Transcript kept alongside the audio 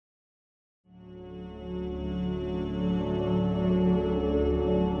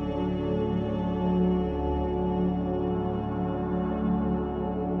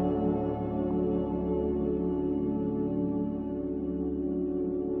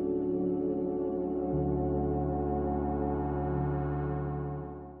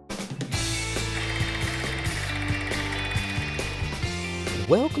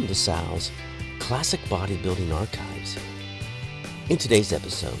Welcome to Sal's Classic Bodybuilding Archives. In today's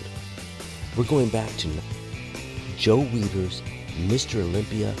episode, we're going back to Joe Weider's Mr.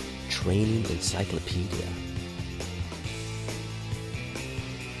 Olympia Training Encyclopedia.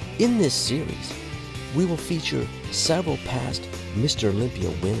 In this series, we will feature several past Mr. Olympia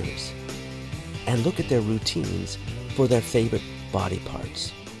winners and look at their routines for their favorite body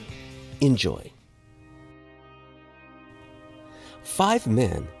parts. Enjoy. 5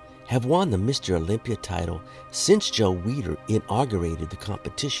 men have won the Mr. Olympia title since Joe Weider inaugurated the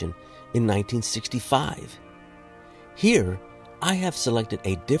competition in 1965. Here, I have selected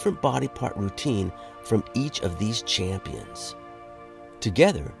a different body part routine from each of these champions.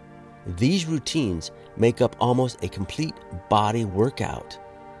 Together, these routines make up almost a complete body workout.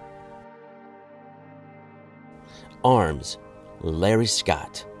 Arms, Larry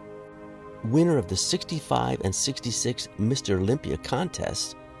Scott. Winner of the 65 and 66 Mr. Olympia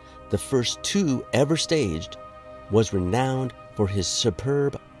contests, the first 2 ever staged, was renowned for his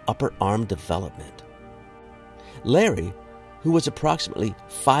superb upper arm development. Larry, who was approximately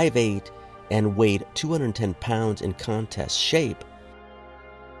 5'8" and weighed 210 pounds in contest shape,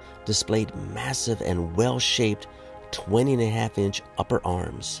 displayed massive and well-shaped 20.5-inch upper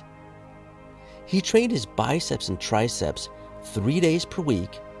arms. He trained his biceps and triceps 3 days per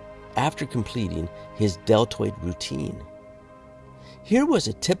week after completing his deltoid routine. Here was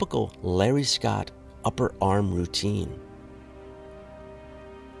a typical Larry Scott upper arm routine.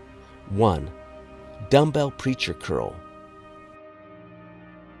 1. Dumbbell preacher curl.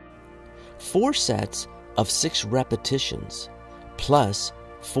 4 sets of 6 repetitions plus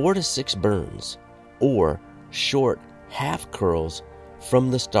 4 to 6 burns or short half curls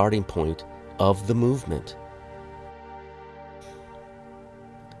from the starting point of the movement.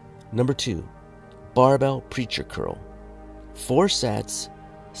 Number 2, barbell preacher curl. 4 sets,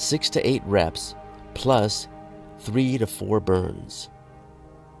 6 to 8 reps, plus 3 to 4 burns.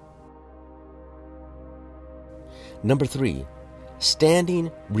 Number 3,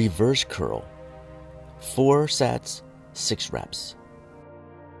 standing reverse curl. 4 sets, 6 reps.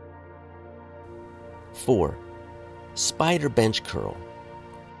 4, spider bench curl.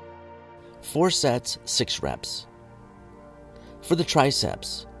 4 sets, 6 reps. For the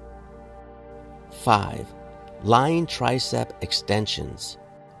triceps, 5. Lying tricep extensions.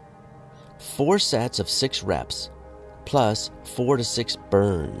 4 sets of 6 reps, plus 4 to 6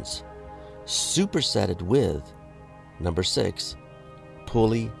 burns, supersetted with number 6.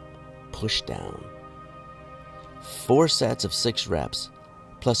 Pulley pushdown. 4 sets of 6 reps,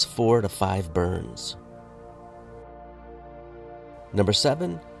 plus 4 to 5 burns. Number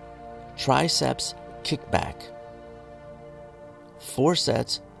 7. Triceps kickback. 4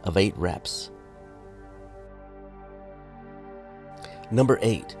 sets of 8 reps. Number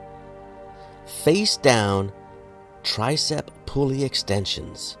 8, face down tricep pulley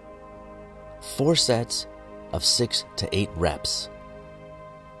extensions. 4 sets of 6 to 8 reps.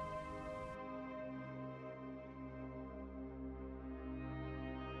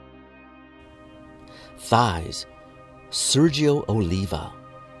 Thighs, Sergio Oliva.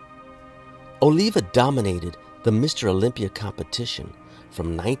 Oliva dominated the Mr. Olympia competition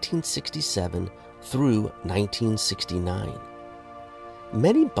from 1967 through 1969.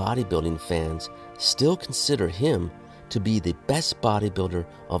 Many bodybuilding fans still consider him to be the best bodybuilder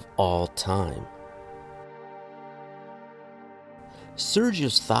of all time.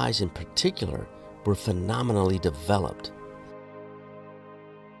 Sergio's thighs in particular were phenomenally developed.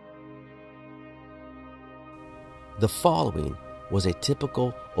 The following was a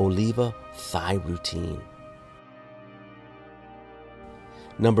typical Oliva thigh routine.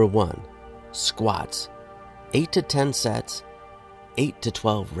 Number 1, squats, 8 to 10 sets, 8 to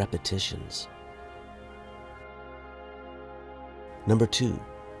 12 repetitions. Number 2,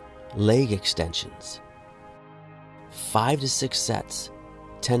 leg extensions. 5 to 6 sets,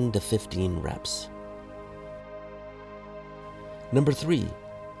 10 to 15 reps. Number 3,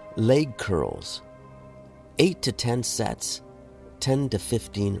 leg curls. 8 to 10 sets, 10 to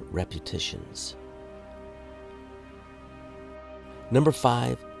 15 repetitions. Number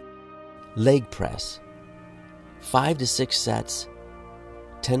 5, leg press. 5 to 6 sets,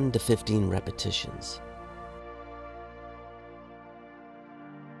 10 to 15 repetitions.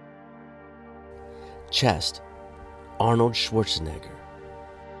 Chest, Arnold Schwarzenegger.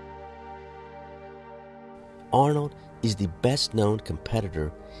 Arnold is the best-known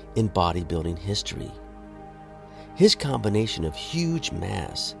competitor in bodybuilding history. His combination of huge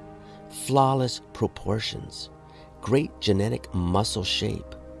mass, flawless proportions, great genetic muscle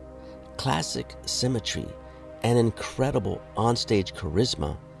shape, classic symmetry, and incredible onstage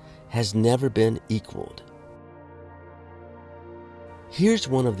charisma has never been equaled. Here's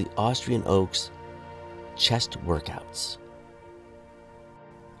one of the Austrian Oak's chest workouts.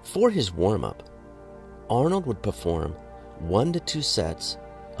 For his warm-up, Arnold would perform 1 to 2 sets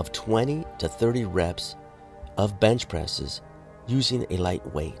of 20 to 30 reps of bench presses using a light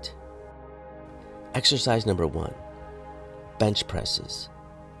weight. Exercise number 1, bench presses.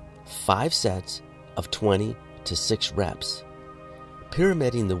 5 sets of 20 to 6 reps,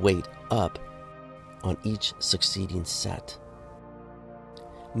 pyramiding the weight up on each succeeding set.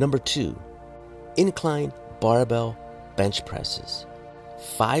 Number 2, incline barbell bench presses.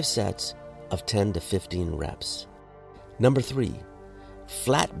 5 sets of 10 to 15 reps. Number 3,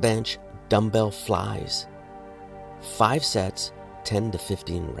 flat bench dumbbell flies. 5 sets, 10 to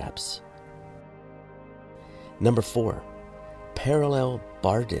 15 reps. Number 4, parallel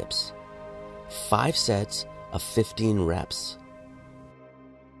bar dips. 5 sets of 15 reps.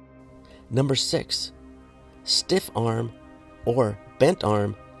 Number 6, stiff arm or bent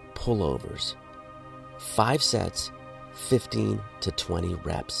arm pullovers. 5 sets, 15 to 20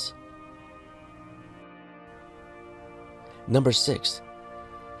 reps. Number 6,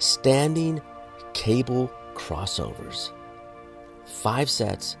 standing cable crossovers. 5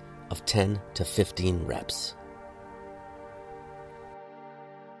 sets of 10 to 15 reps.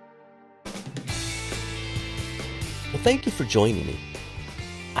 Well, thank you for joining me.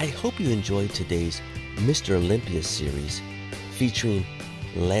 I hope you enjoyed today's Mr. Olympia series featuring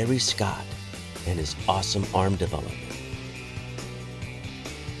Larry Scott and his awesome arm development.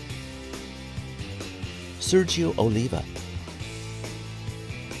 Sergio Oliva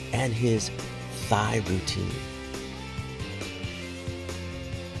and his thigh routine.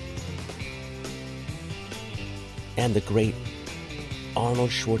 And the great Arnold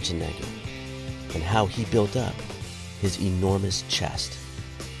Schwarzenegger and how he built up his enormous chest.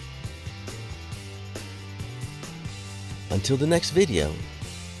 Until the next video,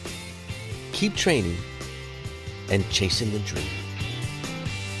 keep training and chasing the dream.